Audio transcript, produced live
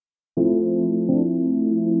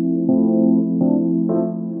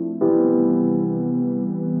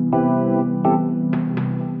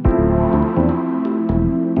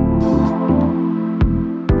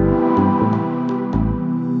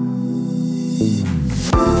You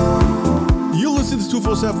listen to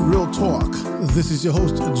 247 Real Talk. This is your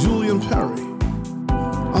host, Julian Perry.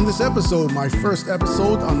 On this episode, my first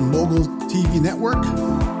episode on Mogul TV Network,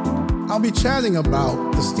 I'll be chatting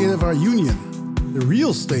about the state of our union, the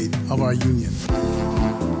real state of our union.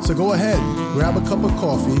 So go ahead, grab a cup of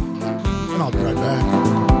coffee, and I'll be right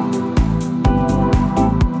back.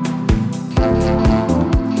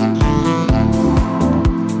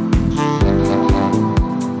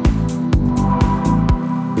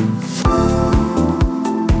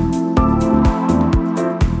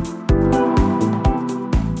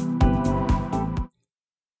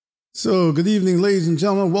 So, good evening, ladies and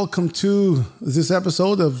gentlemen. Welcome to this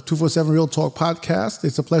episode of 247 Real Talk Podcast.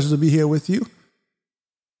 It's a pleasure to be here with you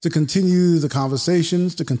to continue the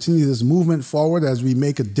conversations, to continue this movement forward as we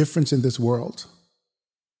make a difference in this world.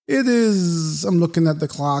 It is, I'm looking at the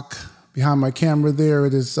clock behind my camera there.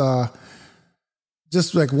 It is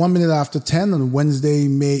just like 1 minute after 10 on Wednesday,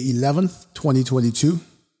 May 11th, 2022.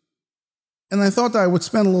 And I thought I would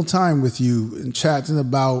spend a little time with you in chatting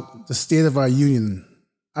about the state of our union.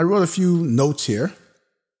 I wrote a few notes here.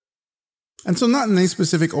 And so not in any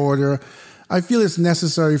specific order, I feel it's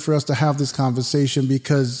necessary for us to have this conversation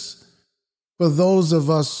because for those of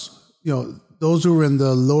us, those who are in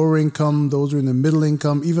the lower income, those who are in the middle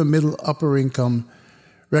income, even middle upper income,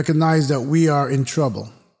 recognize that we are in trouble.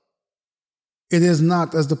 It is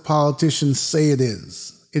not as the politicians say it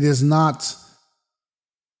is. It is not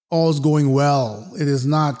all's going well. It is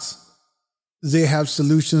not they have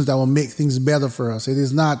solutions that will make things better for us. It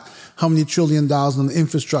is not how many $1 trillion on the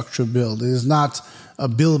infrastructure bill. It is not a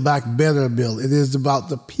Build Back Better bill. It is about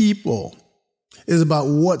the people. It is about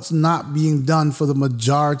what's not being done for the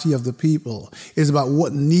majority of the people. It is about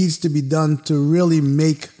what needs to be done to really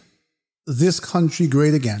make this country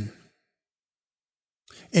great again.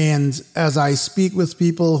 And as I speak with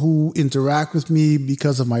people who interact with me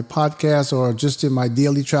because of my podcast or just in my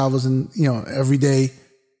daily travels and, every day,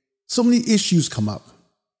 so many issues come up.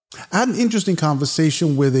 I had an interesting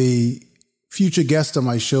conversation with a future guest on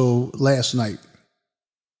my show last night.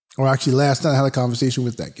 Or actually last night I had a conversation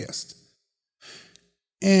with that guest.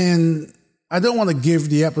 And I don't want to give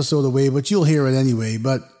the episode away, but you'll hear it anyway.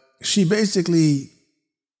 But she basically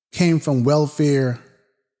came from welfare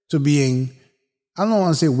to being, I don't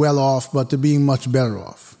want to say well off, but to being much better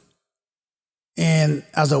off. And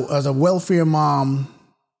as a welfare mom,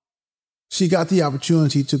 she got the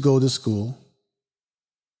opportunity to go to school.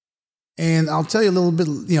 And I'll tell you a little bit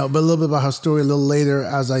about her story a little later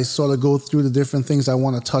as I sort of go through the different things I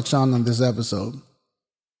want to touch on this episode.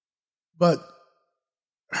 But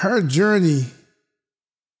her journey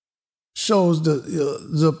shows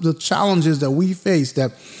the challenges that we face,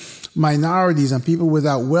 that minorities and people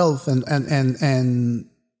without wealth and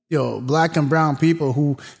black and brown people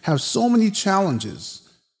who have so many challenges.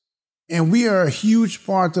 And we are a huge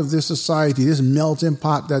part of this society, this melting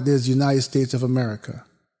pot that is the United States of America.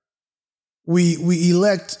 We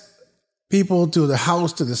elect people to the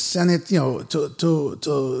House, to the Senate,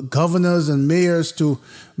 to governors and mayors to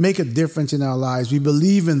make a difference in our lives. We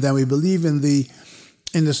believe in them. We believe in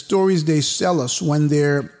the stories they sell us when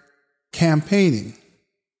they're campaigning.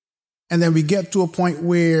 And then we get to a point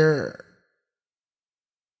where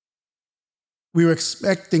we were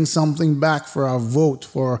expecting something back for our vote,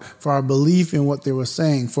 for our belief in what they were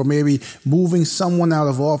saying, for maybe moving someone out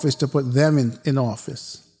of office to put them in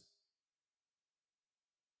office.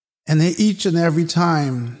 And each and every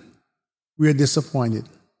time we're disappointed.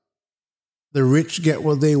 The rich get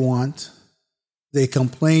what they want. They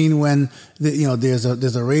complain when there's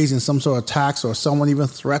a raise in some sort of tax or someone even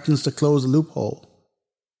threatens to close a loophole.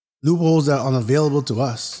 Loopholes that are unavailable to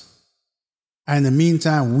us. And in the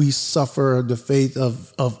meantime, we suffer the fate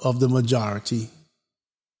of the majority.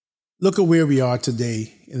 Look at where we are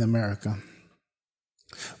today in America.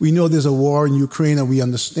 We know there's a war in Ukraine, and we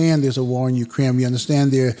understand there's a war in Ukraine. We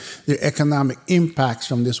understand their economic impacts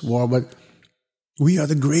from this war, but we are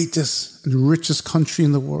the greatest and richest country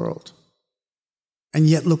in the world. And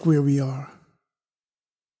yet, look where we are.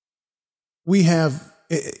 We have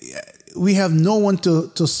no one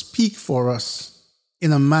to speak for us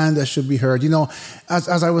in a manner that should be heard.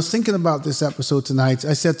 As I was thinking about this episode tonight,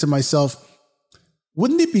 I said to myself,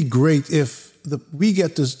 wouldn't it be great if we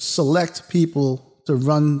get to select people to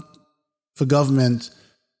run for government,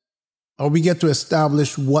 or we get to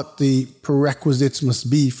establish what the prerequisites must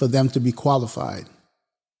be for them to be qualified?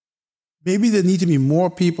 Maybe there need to be more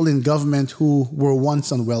people in government who were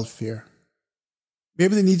once on welfare.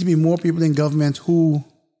 Maybe there need to be more people in government who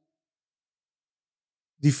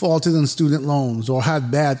defaulted on student loans or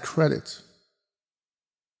had bad credit.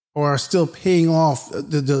 or are still paying off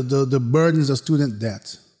the burdens of student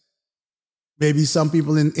debt. Maybe some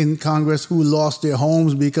people in Congress who lost their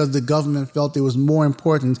homes because the government felt it was more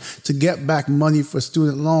important to get back money for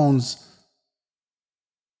student loans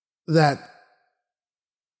that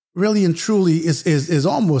really and truly is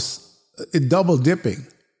almost double dipping.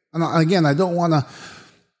 And again, I don't want to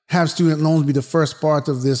have student loans be the first part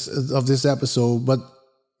of this episode, but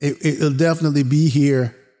it'll definitely be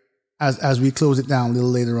here as we close it down a little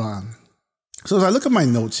later on. So as I look at my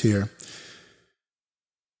notes here,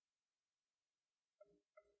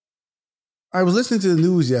 I was listening to the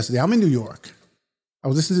news yesterday. I'm in New York. I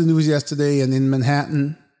was listening to the news yesterday, and in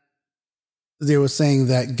Manhattan, they were saying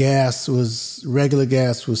that regular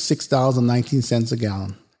gas was $6.19 a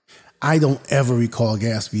gallon. I don't ever recall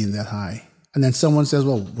gas being that high. And then someone says,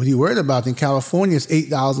 well, what are you worried about? In California, it's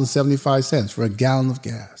 $8.75 for a gallon of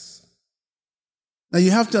gas. Now,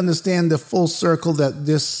 you have to understand the full circle that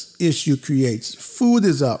this issue creates. Food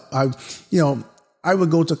is up. I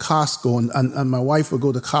would go to Costco and my wife would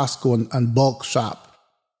go to Costco and bulk shop.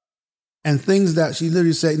 And things that she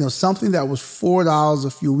literally said, something that was $4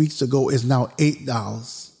 a few weeks ago is now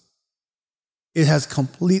 $8. It has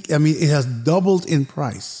it has doubled in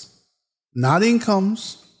price. Not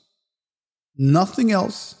incomes, nothing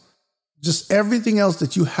else, just everything else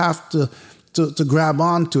that you have to grab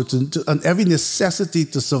onto, and every necessity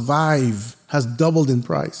to survive has doubled in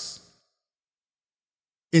price.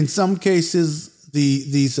 In some cases,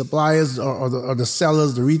 the suppliers or the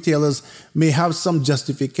sellers, the retailers may have some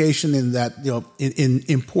justification in that, in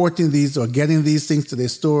importing these or getting these things to their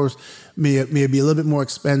stores may be a little bit more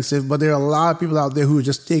expensive. But there are a lot of people out there who are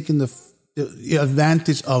just taking the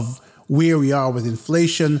advantage of where we are with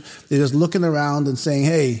inflation. They're just looking around and saying,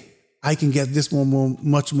 hey, I can get this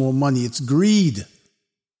much more money. It's greed.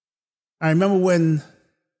 I remember when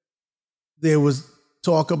there was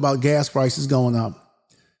talk about gas prices going up.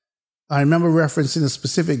 I remember referencing a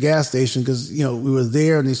specific gas station because, we were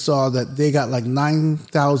there and they saw that they got like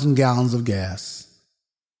 9,000 gallons of gas.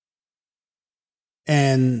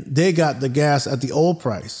 And they got the gas at the old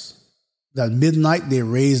price. At midnight, they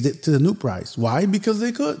raised it to the new price. Why? Because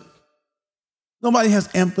they could. Nobody has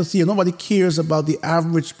empathy and nobody cares about the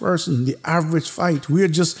average person, the average fight. We're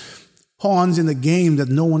just pawns in a game that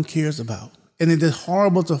no one cares about. And it is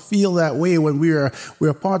horrible to feel that way when we're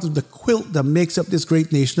part of the quilt that makes up this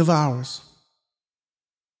great nation of ours.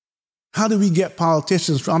 How do we get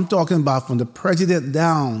politicians, I'm talking about from the president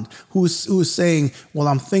down, who is saying, well,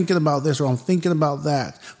 I'm thinking about this or I'm thinking about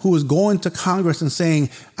that, who is going to Congress and saying,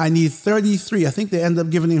 I need 33, I think they end up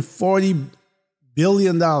giving him $40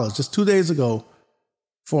 billion just 2 days ago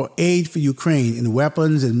for aid for Ukraine in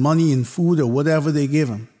weapons and money and food or whatever they give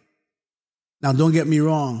him. Now, don't get me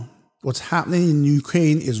wrong. What's happening in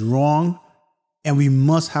Ukraine is wrong, and we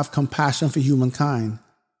must have compassion for humankind.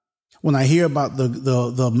 When I hear about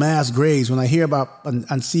the mass graves, when I hear about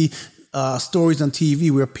and see stories on TV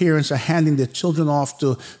where parents are handing their children off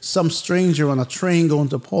to some stranger on a train going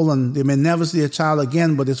to Poland, they may never see a child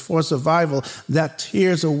again, but it's for survival. That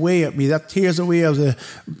tears away at me. That tears away at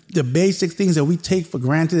the basic things that we take for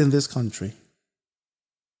granted in this country.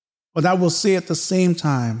 But I will say at the same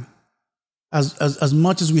time, as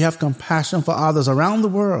much as we have compassion for others around the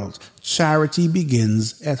world, charity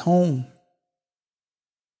begins at home.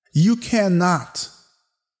 You cannot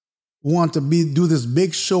want to do this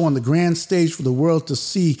big show on the grand stage for the world to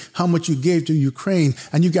see how much you gave to Ukraine,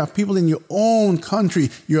 and you got people in your own country,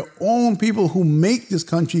 your own people who make this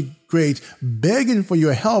country great, begging for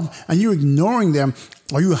your help, and you're ignoring them.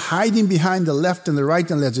 Are you hiding behind the left and the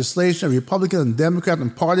right and legislation, Republican and Democrat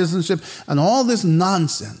and partisanship, and all this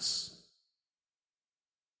nonsense?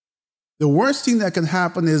 The worst thing that can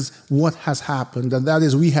happen is what has happened, and that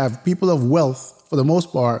is we have people of wealth, for the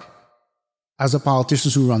most part, as the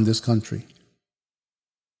politicians who run this country.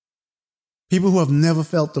 People who have never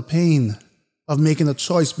felt the pain of making a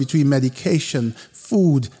choice between medication,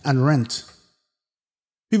 food, and rent.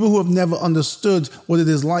 People who have never understood what it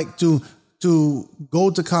is like to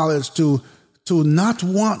go to college, to not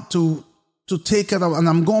want to take it up. And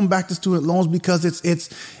I'm going back to student loans because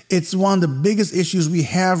it's one of the biggest issues we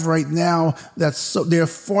have right now. There are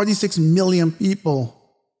 46 million people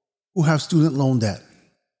who have student loan debt.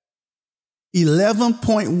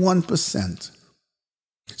 11.1%.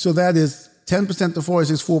 So that is 10% to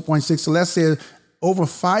 46, 4.6. So let's say over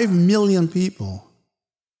 5 million people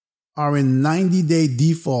are in 90-day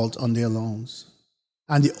default on their loans.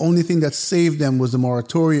 And the only thing that saved them was the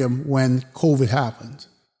moratorium when COVID happened.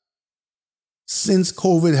 Since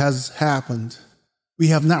COVID has happened, we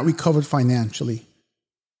have not recovered financially.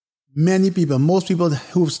 Many people, most people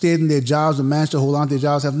who have stayed in their jobs and managed to hold on to their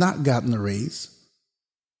jobs have not gotten a raise.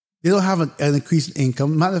 They don't have an increase in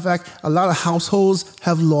income. Matter of fact, a lot of households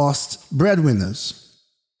have lost breadwinners.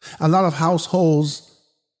 A lot of households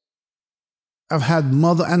have had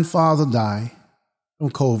mother and father die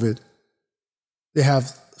from COVID. They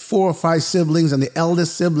have 4 or 5 siblings, and the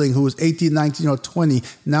eldest sibling, who was 18, 19, or 20,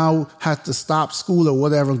 now has to stop school or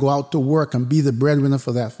whatever and go out to work and be the breadwinner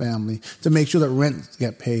for that family to make sure that rent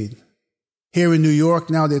get paid. Here in New York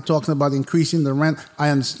now, they're talking about increasing the rent. I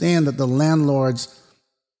understand that the landlords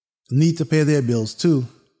need to pay their bills too.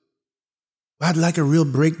 I'd like a real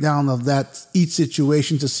breakdown of that each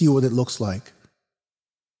situation to see what it looks like.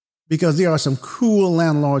 Because there are some cruel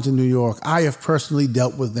landlords in New York. I have personally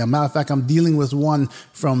dealt with them. Matter of fact, I'm dealing with one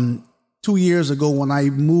from 2 years ago when I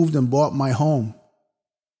moved and bought my home.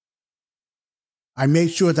 I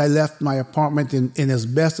made sure that I left my apartment in as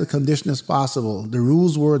best a condition as possible. The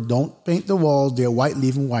rules were, don't paint the walls. They're white,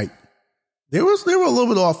 leave them white. They were a little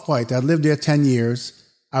bit off-white. I lived there 10 years.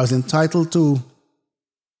 I was entitled to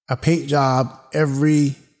a paint job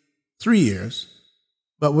every 3 years.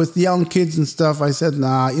 But with the young kids and stuff, I said,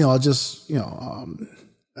 nah, I'll just, I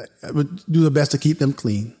would do the best to keep them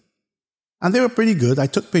clean. And they were pretty good. I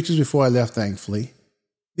took pictures before I left, thankfully.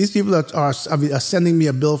 These people are sending me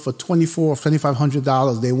a bill for $2,400 or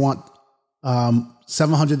 $2,500. They want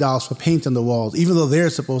 $700 for paint on the walls, even though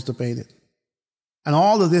they're supposed to paint it. And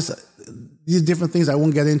all of this, these different things I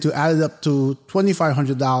won't get into, added up to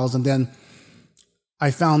 $2,500. And then I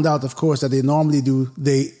found out, of course, that they normally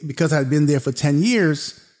because I had been there for 10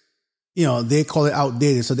 years, they call it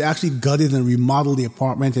outdated. So they actually gutted and remodeled the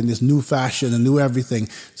apartment in this new fashion and new everything.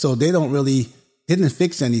 So they didn't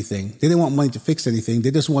fix anything. They didn't want money to fix anything. They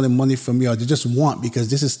just wanted money from me, or they just want, because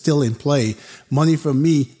this is still in play, money from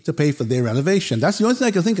me to pay for their renovation. That's the only thing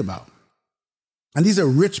I can think about. And these are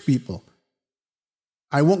rich people.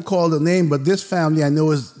 I won't call the name, but this family I know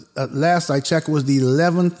is, at last I checked, was the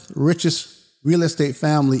 11th richest real estate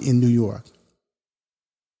family in New York.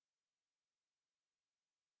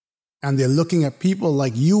 And they're looking at people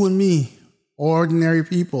like you and me, ordinary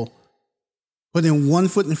people, putting one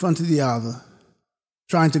foot in front of the other,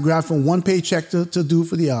 trying to grab from one paycheck to do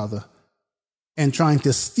for the other, and trying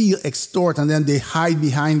to steal, extort, and then they hide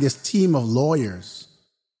behind this team of lawyers.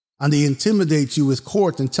 And they intimidate you with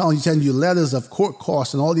court and send you letters of court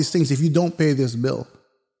costs and all these things if you don't pay this bill.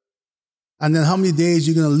 And then how many days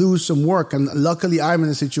you're going to lose some work. And luckily, I'm in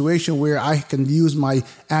a situation where I can use my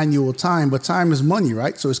annual time. But time is money,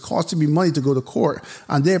 right? So it's costing me money to go to court.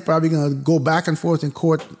 And they're probably going to go back and forth in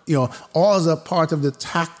court, all as a part of the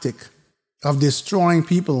tactic of destroying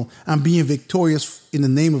people and being victorious in the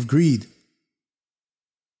name of greed.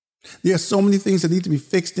 There are so many things that need to be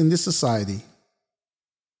fixed in this society.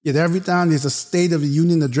 Yet every time there's a State of the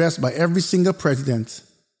Union address by every single president,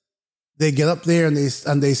 they get up there and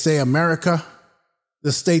they say, America,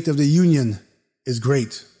 the State of the Union is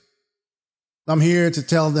great. I'm here to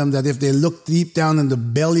tell them that if they look deep down in the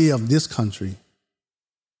belly of this country,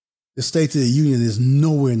 the State of the Union is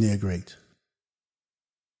nowhere near great.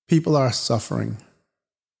 People are suffering.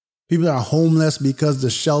 People are homeless because the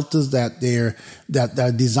shelters that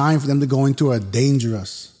are designed for them to go into are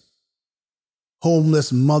dangerous.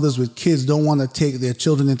 Homeless mothers with kids don't want to take their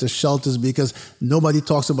children into shelters because nobody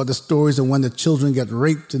talks about the stories of when the children get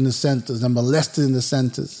raped in the centers and molested in the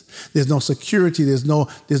centers. There's no security. There's no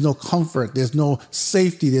comfort. There's no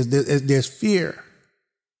safety. There's fear.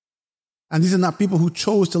 And these are not people who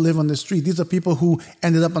chose to live on the street. These are people who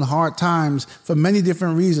ended up in hard times for many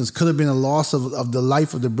different reasons. Could have been a loss of the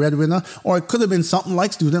life of the breadwinner, or it could have been something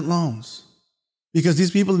like student loans. Because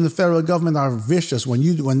these people in the federal government are vicious. When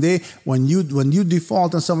you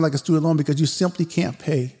default on something like a student loan because you simply can't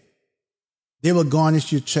pay, they will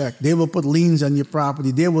garnish your check. They will put liens on your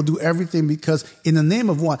property. They will do everything because in the name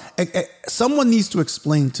of what? Someone needs to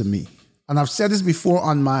explain to me. And I've said this before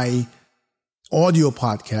on my audio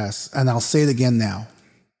podcast, and I'll say it again now.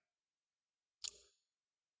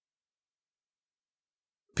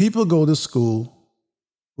 People go to school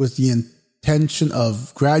with the intention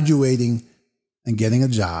of graduating and getting a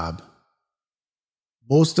job.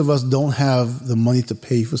 Most of us don't have the money to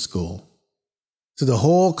pay for school. So the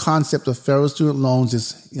whole concept of federal student loans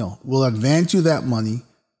is, we'll advance you that money.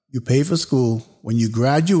 You pay for school. When you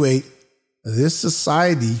graduate, this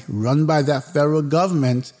society run by that federal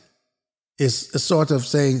government is sort of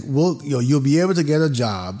saying, you'll be able to get a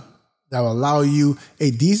job that will allow you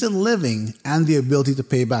a decent living and the ability to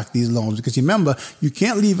pay back these loans. Because remember, you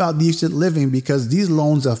can't leave out decent living because these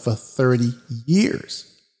loans are for 30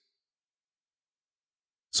 years.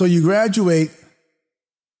 So you graduate,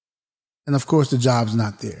 and of course the job's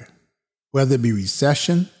not there. whether it be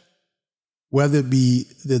recession, whether it be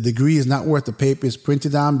the degree is not worth the paper it's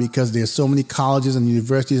printed on because there's so many colleges and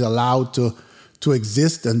universities allowed to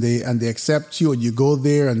exist and they accept you and you go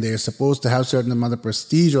there and they're supposed to have a certain amount of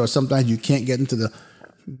prestige, or sometimes you can't get into the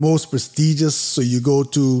most prestigious, so you go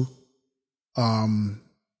to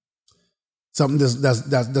something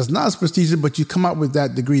that's not as prestigious, but you come up with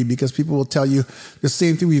that degree because people will tell you the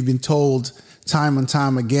same thing we've been told time and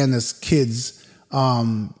time again as kids.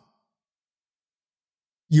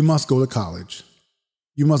 You must go to college.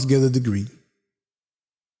 You must get a degree.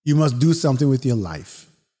 You must do something with your life.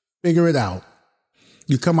 Figure it out.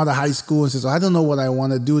 You come out of high school and says, I don't know what I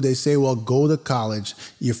want to do. They say, well, go to college.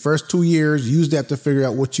 Your first 2 years, use that to figure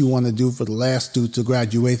out what you want to do for the last 2 to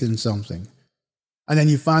graduate in something. And then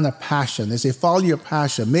you find a passion. They say, follow your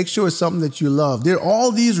passion. Make sure it's something that you love. There are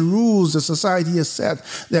all these rules that society has set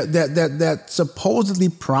that supposedly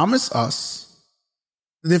promise us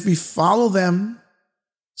that if we follow them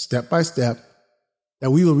step by step,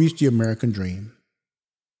 that we will reach the American dream.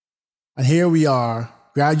 And here we are,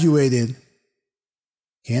 graduated,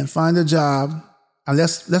 can't find a job. And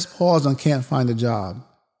let's pause on can't find a job.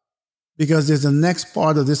 Because there's the next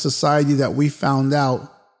part of this society that we found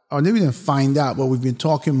out, or maybe we didn't find out, but we've been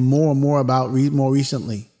talking more and more about more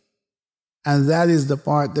recently. And that is the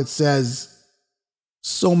part that says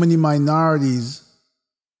so many minorities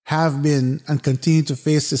have been and continue to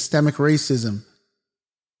face systemic racism,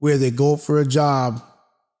 where they go for a job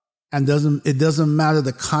and it doesn't matter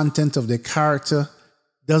the content of their character,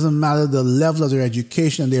 doesn't matter the level of their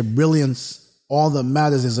education and their brilliance. All that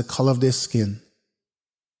matters is the color of their skin.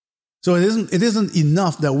 So it isn't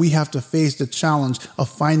enough that we have to face the challenge of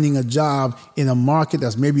finding a job in a market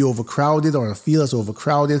that's maybe overcrowded, or a field that's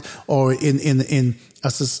overcrowded, or in a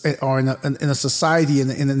society,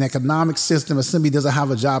 in an economic system that simply doesn't have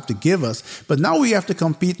a job to give us. But now we have to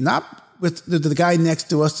compete not with the guy next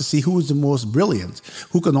to us to see who is the most brilliant,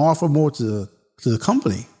 who can offer more to the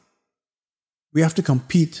company. We have to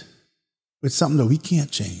compete with something that we can't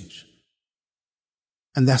change.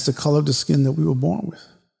 And that's the color of the skin that we were born with.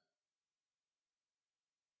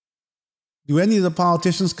 Do any of the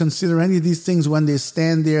politicians consider any of these things when they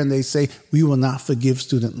stand there and they say, we will not forgive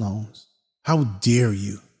student loans? How dare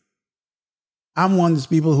you? I'm one of those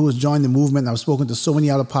people who has joined the movement. I've spoken to so many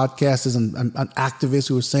other podcasters and activists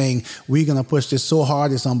who are saying, we're going to push this so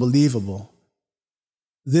hard, it's unbelievable.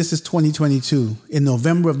 This is 2022. In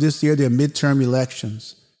November of this year, there are midterm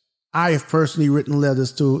elections. I have personally written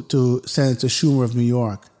letters to Senator Schumer of New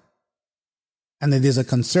York. And it is a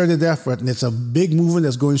concerted effort, and it's a big movement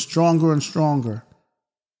that's going stronger and stronger.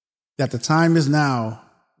 That the time is now.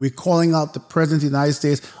 We're calling out the President of the United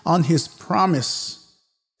States on his promise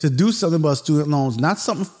to do something about student loans, not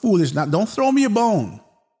something foolish. Don't throw me a bone.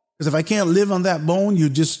 Because if I can't live on that bone,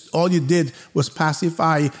 all you did was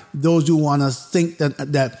pacify those who want to think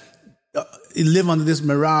that live under this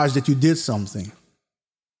mirage that you did something.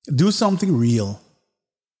 Do something real.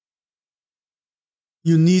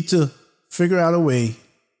 You need to figure out a way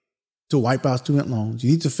to wipe out student loans.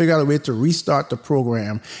 You need to figure out a way to restart the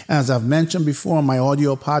program. And as I've mentioned before on my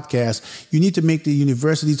audio podcast, you need to make the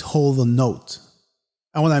universities hold the note.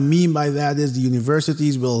 And what I mean by that is the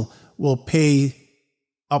universities will pay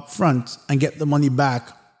up front and get the money back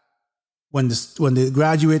when the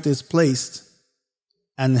graduate is placed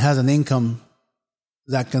and has an income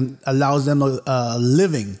that allows them a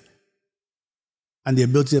living and the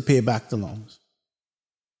ability to pay back the loans.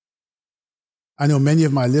 I know many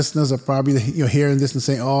of my listeners are probably hearing this and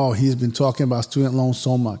saying, "Oh, he's been talking about student loans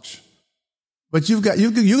so much." But you're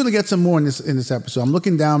going to get some more in this episode. I'm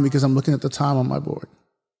looking down because I'm looking at the time on my board.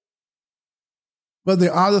 But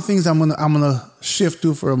there are other things I'm gonna shift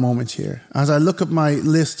to for a moment here. As I look at my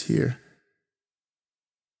list here,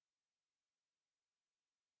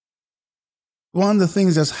 one of the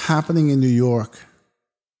things that's happening in New York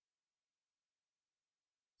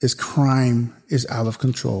is crime is out of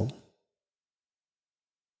control.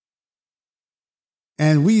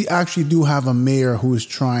 And we actually do have a mayor who is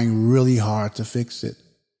trying really hard to fix it.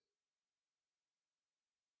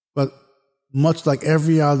 But much like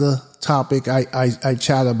every other topic I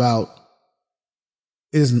chat about,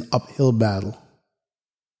 it is an uphill battle.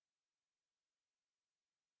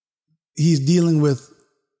 He's dealing with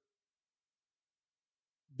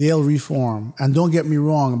bail reform. And don't get me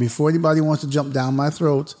wrong, before anybody wants to jump down my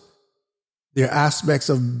throat, there are aspects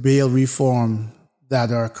of bail reform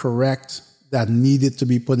that are correct, that needed to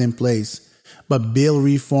be put in place. But bail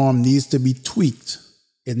reform needs to be tweaked.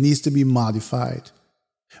 It needs to be modified.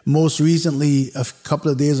 Most recently, a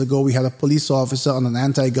couple of days ago, we had a police officer on an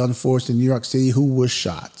anti-gun force in New York City who was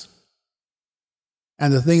shot.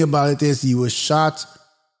 And the thing about it is he was shot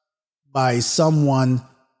by someone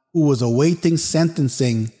who was awaiting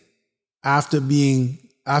sentencing after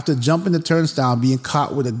jumping the turnstile, being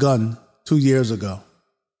caught with a gun 2 years ago.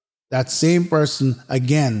 That same person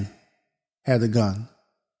again had a gun,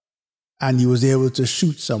 and he was able to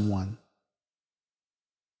shoot someone.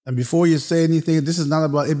 And before you say anything, this is not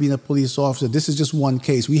about it being a police officer. This is just one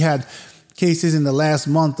case. We had cases in the last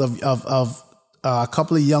month of a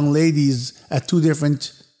couple of young ladies at two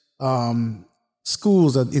different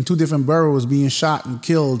schools in two different boroughs being shot and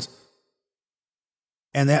killed.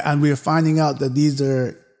 And we're finding out that these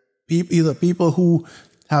are either people who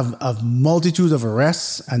have a multitude of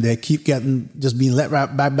arrests and they keep just being let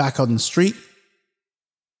back out on the street.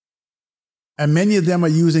 And many of them are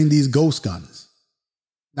using these ghost guns.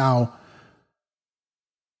 Now,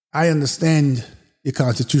 I understand your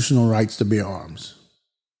constitutional rights to bear arms.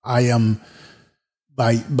 I am,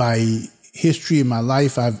 by history in my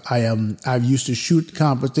life, I've used to shoot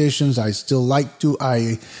competitions. I still like to.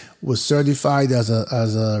 I was certified as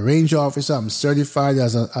a range officer. I'm certified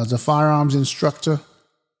as a firearms instructor.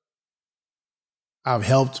 I've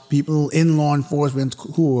helped people in law enforcement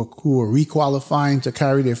who are requalifying to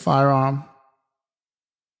carry their firearm.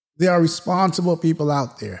 There are responsible people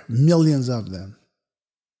out there, millions of them.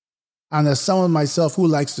 And as someone myself who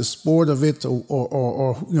likes the sport of it,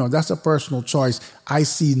 or that's a personal choice, I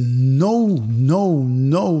see no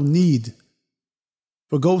need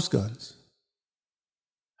for ghost guns.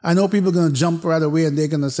 I know people are going to jump right away and they're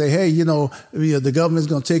going to say, hey, the government's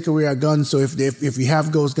going to take away our guns, so if we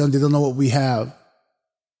have ghost guns, they don't know what we have.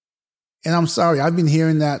 And I'm sorry, I've been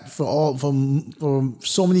hearing that for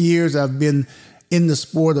so many years. I've been in the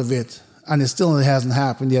sport of it, and it still hasn't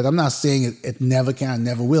happened yet. I'm not saying it never can,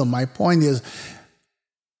 never will. My point is,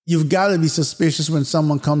 you've got to be suspicious when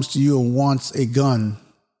someone comes to you and wants a gun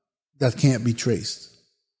that can't be traced.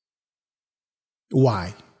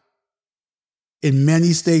 Why? In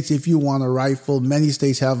many states, if you want a rifle, many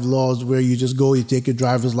states have laws where you just go, you take your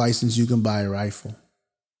driver's license, you can buy a rifle.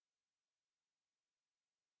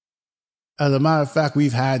 As a matter of fact,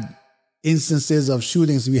 we've had instances of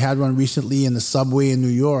shootings. We had one recently in the subway in New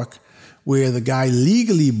York where the guy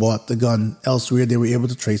legally bought the gun elsewhere. They were able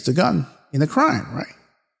to trace the gun in a crime, right?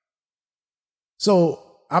 So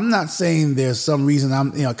I'm not saying there's some reason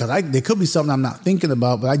because there could be something I'm not thinking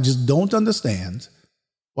about, but I just don't understand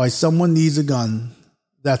why someone needs a gun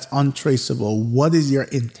that's untraceable. What is your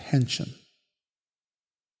intention?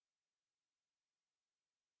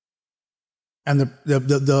 And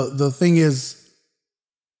the thing is,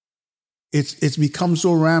 it's become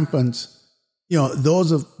so rampant.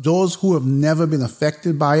 Those who have never been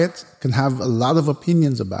affected by it can have a lot of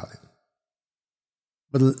opinions about it.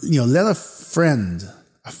 But let a friend,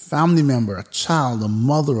 a family member, a child, a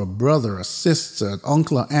mother, a brother, a sister, an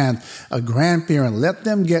uncle, an aunt, a grandparent, let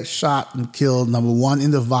them get shot and killed, number one,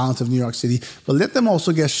 in the violence of New York City, but let them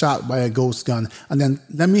also get shot by a ghost gun. And then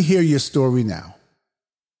let me hear your story now.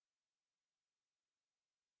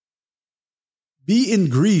 Be in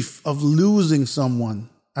grief of losing someone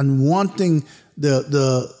and wanting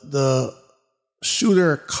the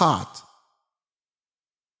shooter caught,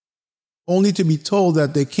 only to be told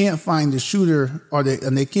that they can't find the shooter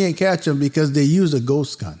and they can't catch him because they used a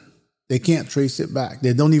ghost gun. They can't trace it back.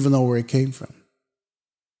 They don't even know where it came from.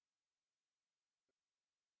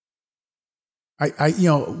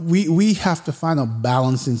 We have to find a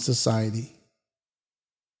balance in society.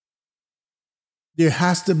 There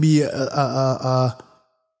has to be a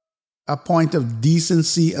point of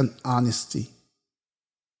decency and honesty.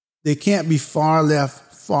 They can't be far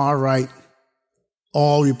left, far right,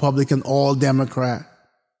 all Republican, all Democrat.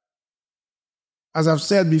 As I've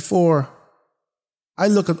said before, I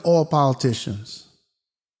look at all politicians,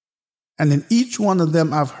 and in each one of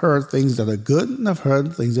them, I've heard things that are good and I've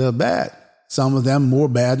heard things that are bad. Some of them more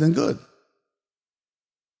bad than good.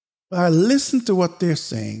 But I listen to what they're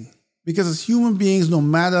saying. Because as human beings, no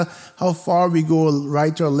matter how far we go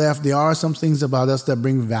right or left, there are some things about us that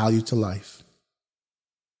bring value to life.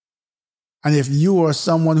 And if you are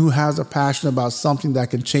someone who has a passion about something that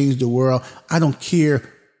can change the world, I don't care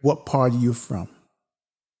what party you're from.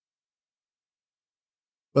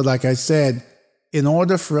 But like I said, in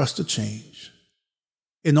order for us to change,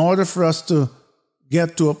 in order for us to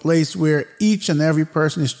get to a place where each and every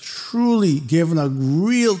person is truly given a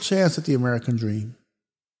real chance at the American dream,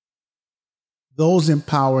 those in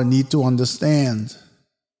power need to understand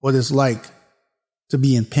what it's like to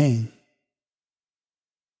be in pain.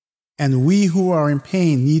 And we who are in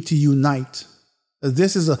pain need to unite.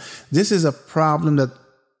 This is a problem that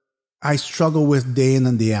I struggle with day in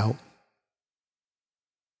and day out.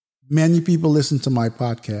 Many people listen to my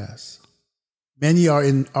podcast. Many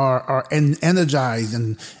are energized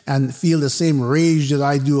and feel the same rage that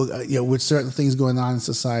I do with certain things going on in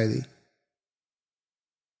society.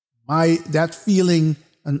 That feeling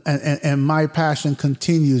and my passion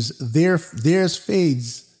continues. Theirs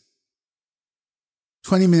fades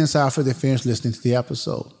 20 minutes after they finish listening to the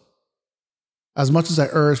episode. As much as I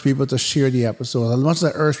urge people to share the episode, as much as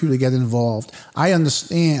I urge people to get involved, I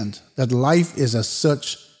understand that life is as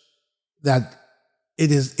such that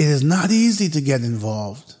it is not easy to get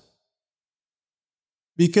involved.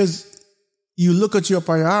 Because you look at your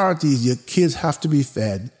priorities, your kids have to be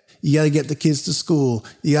fed. You got to get the kids to school.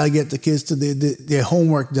 You got to get the kids to their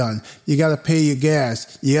homework done. You got to pay your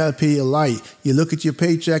gas. You got to pay your light. You look at your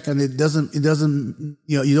paycheck and it doesn't,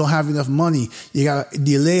 you don't have enough money. You got to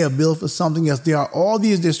delay a bill for something else. There are all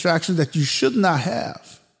these distractions that you should not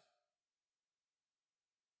have.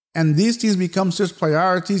 And these things become such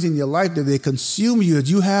priorities in your life that they consume you, that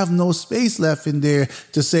you have no space left in there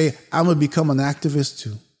to say, I'm going to become an activist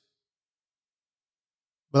too.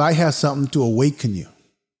 But I have something to awaken you.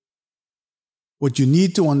 What you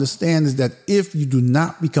need to understand is that if you do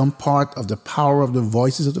not become part of the power of the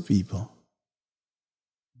voices of the people,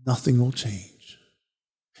 nothing will change.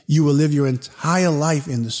 You will live your entire life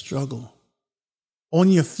in the struggle.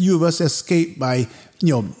 Only a few of us escape by,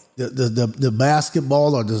 the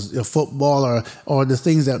basketball or the football or the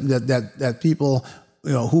things that people,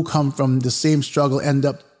 who come from the same struggle end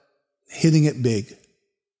up hitting it big.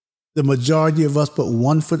 The majority of us put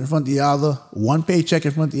one foot in front of the other, one paycheck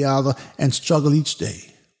in front of the other, and struggle each day.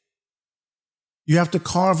 You have to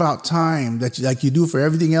carve out time like you do for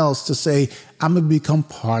everything else to say, I'm going to become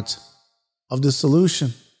part of the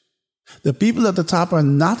solution. The people at the top are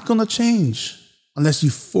not going to change unless you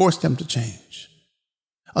force them to change,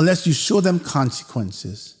 unless you show them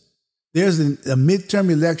consequences. There's a midterm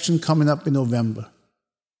election coming up in November.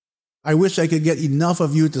 I wish I could get enough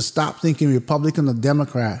of you to stop thinking Republican or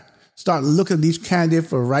Democrat. Start looking at each candidate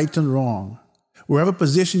for right and wrong. Wherever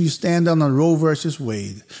position you stand on Roe versus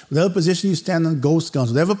Wade, whatever position you stand on ghost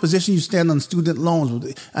guns, whatever position you stand on student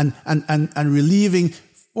loans, and relieving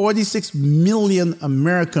 46 million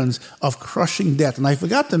Americans of crushing debt. And I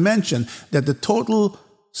forgot to mention that the total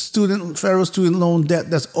federal student loan debt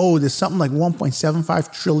that's owed is something like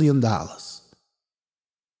 $1.75 trillion. And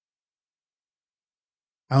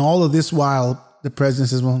all of this while the president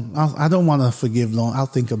says, well, I don't want to forgive loan. I'll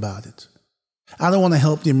think about it. I don't want to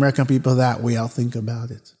help the American people that way. I'll think about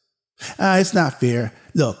it. It's not fair.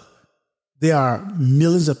 Look, there are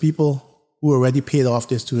millions of people who already paid off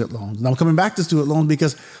their student loans. And I'm coming back to student loans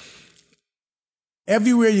because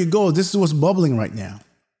everywhere you go, this is what's bubbling right now.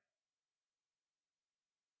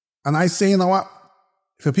 And I say, you know what?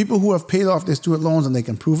 For people who have paid off their student loans and they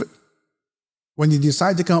can prove it, when you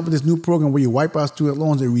decide to come up with this new program where you wipe out student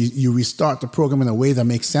loans and you restart the program in a way that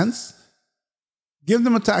makes sense, give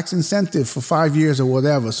them a tax incentive for 5 years or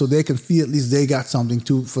whatever so they can feel at least they got something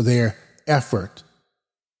for their effort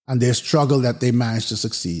and their struggle that they managed to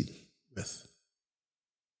succeed with.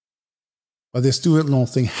 But the student loan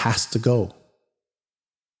thing has to go.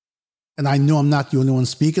 And I know I'm not the only one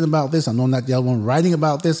speaking about this. I know I'm not the only one writing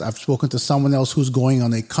about this. I've spoken to someone else who's going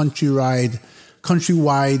on a countrywide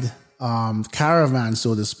caravan,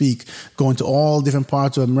 so to speak, going to all different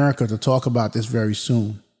parts of America to talk about this very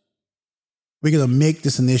soon. We're going to make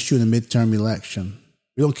this an issue in the midterm election.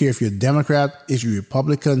 We don't care if you're a Democrat, if you're a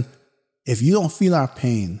Republican. If you don't feel our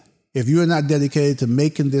pain, if you're not dedicated to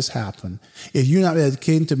making this happen, if you're not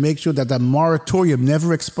dedicated to make sure that that moratorium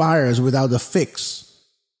never expires without a fix,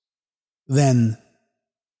 then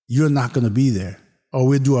you're not going to be there. Or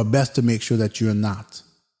we'll do our best to make sure that you're not.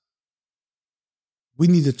 We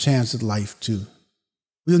need a chance at life too.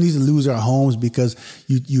 We don't need to lose our homes because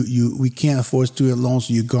we can't afford student loans,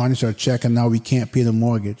 so you garnish our check and now we can't pay the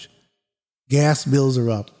mortgage. Gas bills are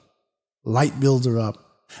up. Light bills are up.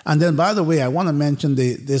 And then, by the way, I want to mention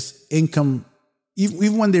this income,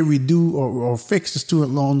 even when they redo or fix the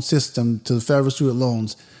student loan system to the federal student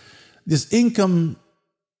loans, this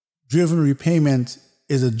income-driven repayment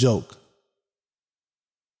is a joke.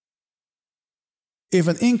 If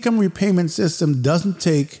an income repayment system doesn't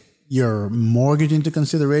take your mortgage into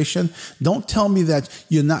consideration, don't tell me that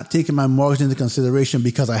you're not taking my mortgage into consideration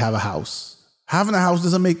because I have a house. Having a house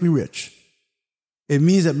doesn't make me rich. It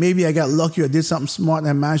means that maybe I got lucky or did something smart and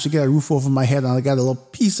I managed to get a roof over my head and I got a little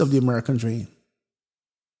piece of the American dream.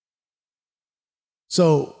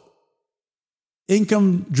 So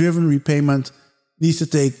income-driven repayment needs to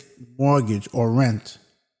take mortgage or rent.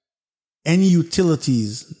 Any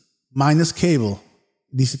utilities minus cable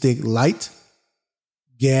needs to take light,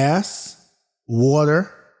 gas,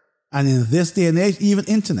 water, And in this day and age, even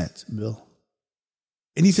internet, Bill.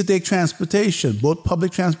 It needs to take transportation, both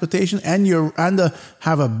public transportation and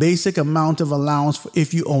have a basic amount of allowance for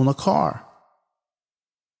if you own a car.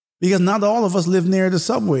 Because not all of us live near the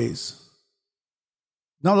subways.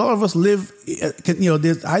 Not all of us live,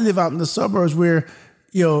 I live out in the suburbs where,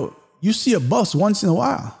 you see a bus once in a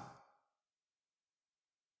while.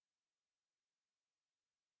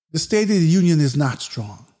 The State of the Union is not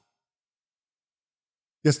strong.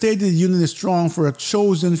 The State of the Union is strong for a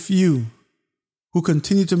chosen few who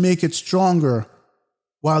continue to make it stronger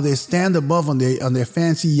while they stand above on their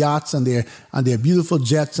fancy yachts and their beautiful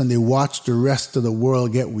jets, and they watch the rest of the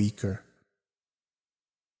world get weaker.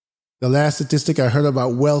 The last statistic I heard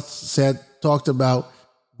about wealth talked about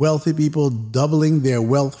wealthy people doubling their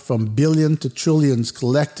wealth from billion to trillions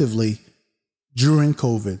collectively during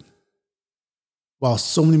COVID, while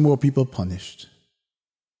so many more people punished.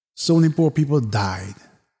 So many more people died.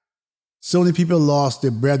 So many people lost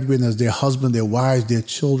their breadwinners, their husbands, their wives, their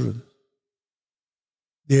children,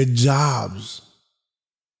 their jobs.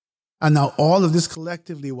 And now all of this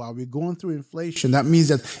collectively, while we're going through inflation, that means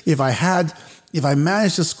that if I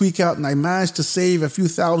managed to squeak out and I managed to save a few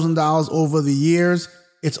 $1,000s over the years,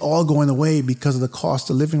 it's all going away because of the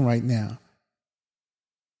cost of living right now.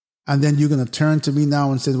 And then you're going to turn to me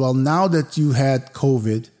now and say, well, now that you had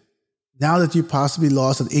COVID, now that you possibly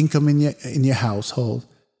lost an income in your household,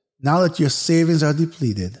 now that your savings are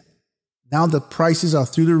depleted, now the prices are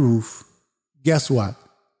through the roof, guess what?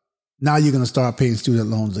 Now you're going to start paying student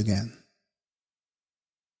loans again.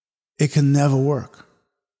 It can never work.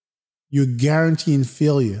 You're guaranteeing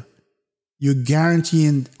failure. You're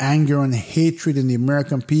guaranteeing anger and hatred in the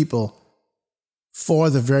American people for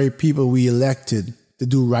the very people we elected to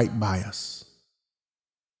do right by us.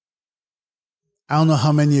 I don't know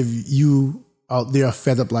how many of you out there are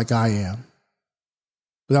fed up like I am,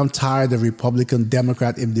 but I'm tired of Republican,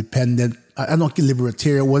 Democrat, Independent, I don't care,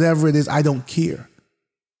 Libertarian, whatever it is, I don't care.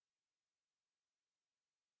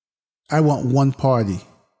 I want one party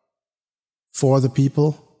for the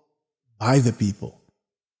people, by the people.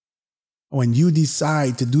 When you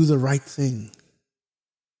decide to do the right thing,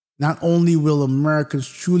 not only will Americans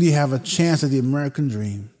truly have a chance at the American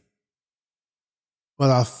dream, but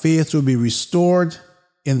our faith will be restored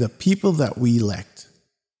in the people that we elect.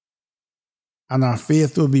 And our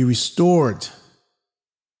faith will be restored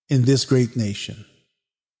in this great nation.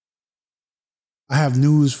 I have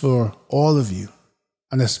news for all of you,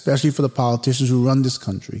 and especially for the politicians who run this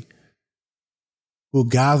country, who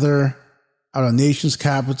gather at our nation's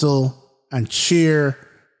capital and cheer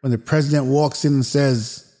when the president walks in and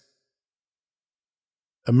says,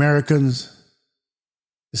 Americans,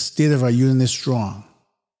 the state of our union is strong.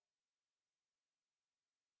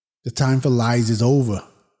 The time for lies is over.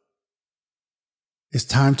 It's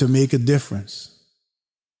time to make a difference.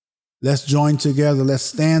 Let's join together. Let's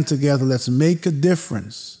stand together. Let's make a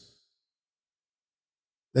difference.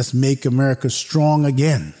 Let's make America strong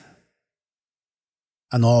again.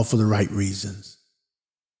 And all for the right reasons.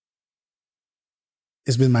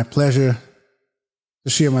 It's been my pleasure to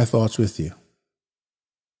share my thoughts with you.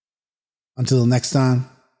 Until next time,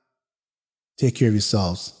 take care of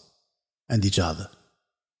yourselves and each other.